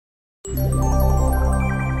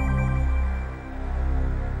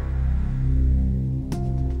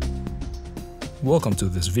Welcome to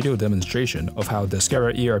this video demonstration of how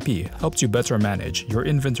Deskera ERP helps you better manage your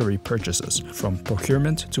inventory purchases from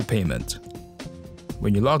procurement to payment.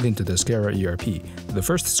 When you log into Deskera ERP, the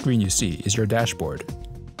first screen you see is your dashboard.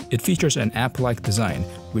 It features an app-like design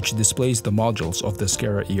which displays the modules of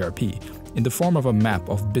Deskera ERP in the form of a map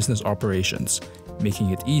of business operations,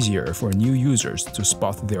 making it easier for new users to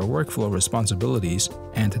spot their workflow responsibilities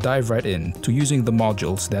and dive right in to using the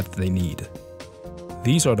modules that they need.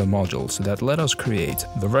 These are the modules that let us create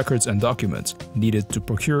the records and documents needed to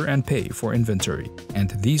procure and pay for inventory, and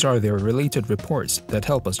these are their related reports that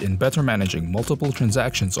help us in better managing multiple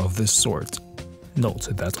transactions of this sort. Note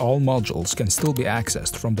that all modules can still be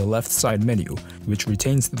accessed from the left side menu, which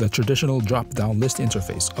retains the traditional drop-down list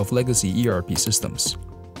interface of legacy ERP systems.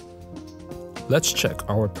 Let's check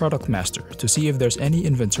our product master to see if there's any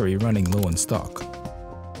inventory running low in stock.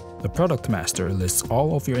 The Product Master lists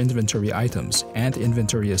all of your inventory items and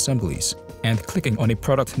inventory assemblies, and clicking on a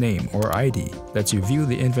product name or ID lets you view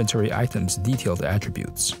the inventory items' detailed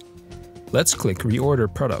attributes. Let's click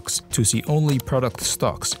Reorder Products to see only product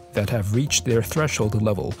stocks that have reached their threshold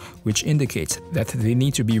level, which indicates that they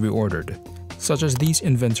need to be reordered, such as these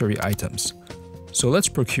inventory items. So let's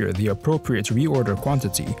procure the appropriate reorder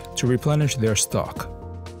quantity to replenish their stock.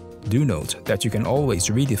 Do note that you can always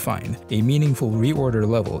redefine a meaningful reorder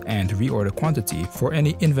level and reorder quantity for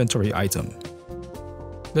any inventory item.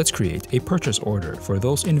 Let's create a purchase order for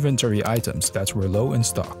those inventory items that were low in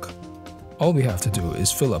stock. All we have to do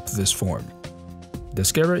is fill up this form.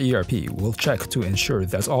 Deskera ERP will check to ensure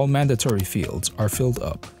that all mandatory fields are filled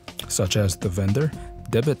up, such as the vendor,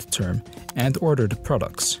 debit term, and ordered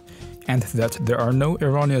products, and that there are no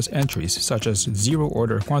erroneous entries such as zero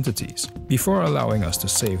order quantities, before allowing us to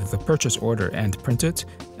save the purchase order and print it,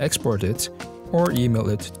 export it, or email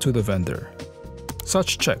it to the vendor.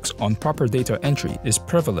 Such checks on proper data entry is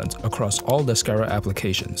prevalent across all Deskera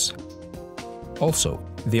applications. Also,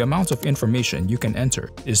 the amount of information you can enter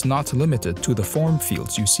is not limited to the form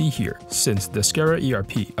fields you see here, since Deskera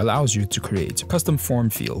ERP allows you to create custom form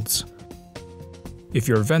fields. If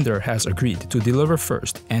your vendor has agreed to deliver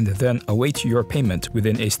first and then await your payment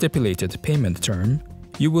within a stipulated payment term,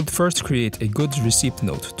 you would first create a goods receipt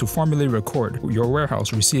note to formally record your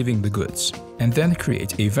warehouse receiving the goods, and then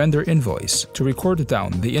create a vendor invoice to record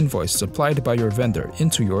down the invoice supplied by your vendor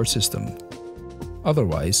into your system.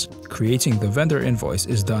 Otherwise, creating the vendor invoice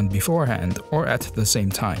is done beforehand or at the same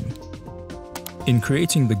time. In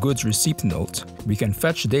creating the goods receipt note, we can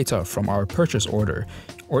fetch data from our purchase order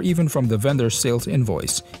or even from the vendor's sales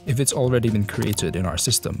invoice if it's already been created in our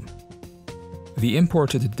system. The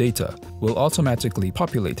imported data will automatically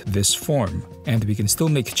populate this form, and we can still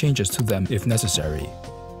make changes to them if necessary.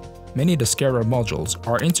 Many Deskera modules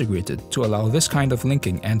are integrated to allow this kind of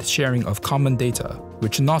linking and sharing of common data,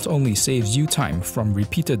 which not only saves you time from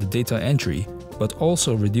repeated data entry, but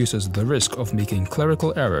also reduces the risk of making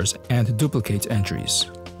clerical errors and duplicate entries.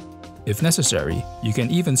 If necessary, you can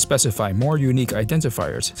even specify more unique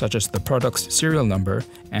identifiers such as the product's serial number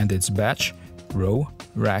and its batch, row,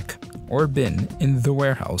 rack, or bin in the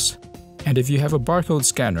warehouse. And if you have a barcode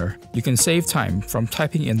scanner, you can save time from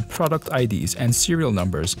typing in product IDs and serial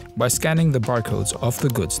numbers by scanning the barcodes of the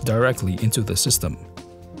goods directly into the system.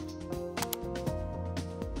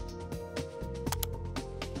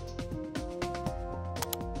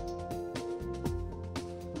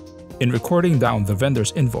 In recording down the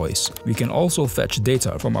vendor's invoice, we can also fetch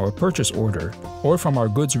data from our purchase order or from our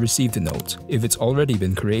goods received note if it's already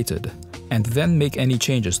been created, and then make any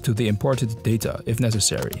changes to the imported data if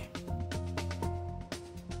necessary.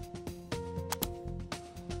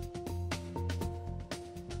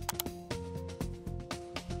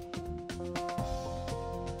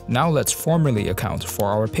 Now let's formally account for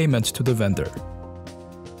our payment to the vendor.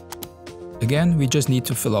 Again, we just need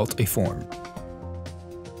to fill out a form.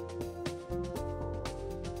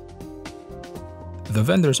 The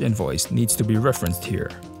vendor's invoice needs to be referenced here.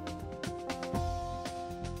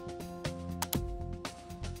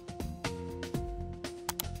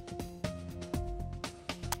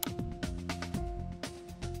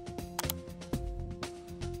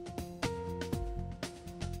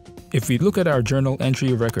 If we look at our journal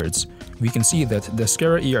entry records, we can see that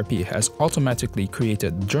Deskera ERP has automatically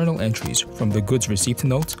created journal entries from the goods receipt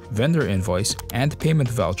note, vendor invoice, and payment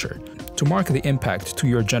voucher to mark the impact to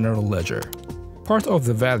your general ledger. Part of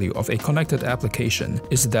the value of a connected application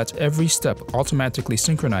is that every step automatically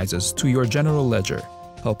synchronizes to your general ledger,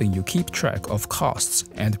 helping you keep track of costs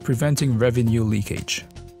and preventing revenue leakage.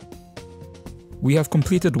 We have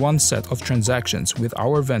completed one set of transactions with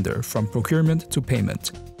our vendor from procurement to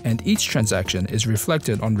payment, and each transaction is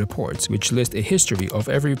reflected on reports which list a history of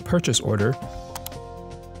every purchase order,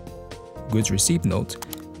 goods receipt note,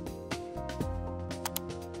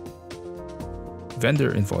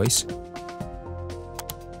 vendor invoice,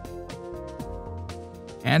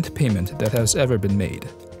 and payment that has ever been made.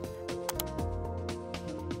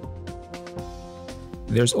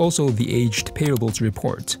 There's also the aged payables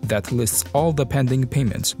report that lists all the pending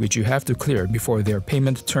payments which you have to clear before their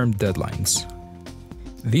payment term deadlines.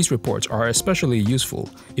 These reports are especially useful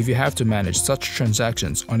if you have to manage such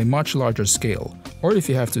transactions on a much larger scale, or if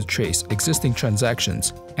you have to trace existing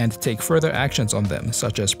transactions and take further actions on them,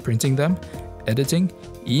 such as printing them, editing,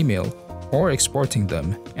 email, or exporting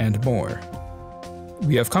them, and more.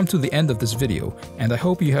 We have come to the end of this video, and I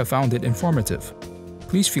hope you have found it informative.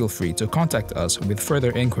 Please feel free to contact us with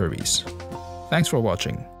further inquiries. Thanks for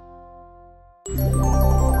watching.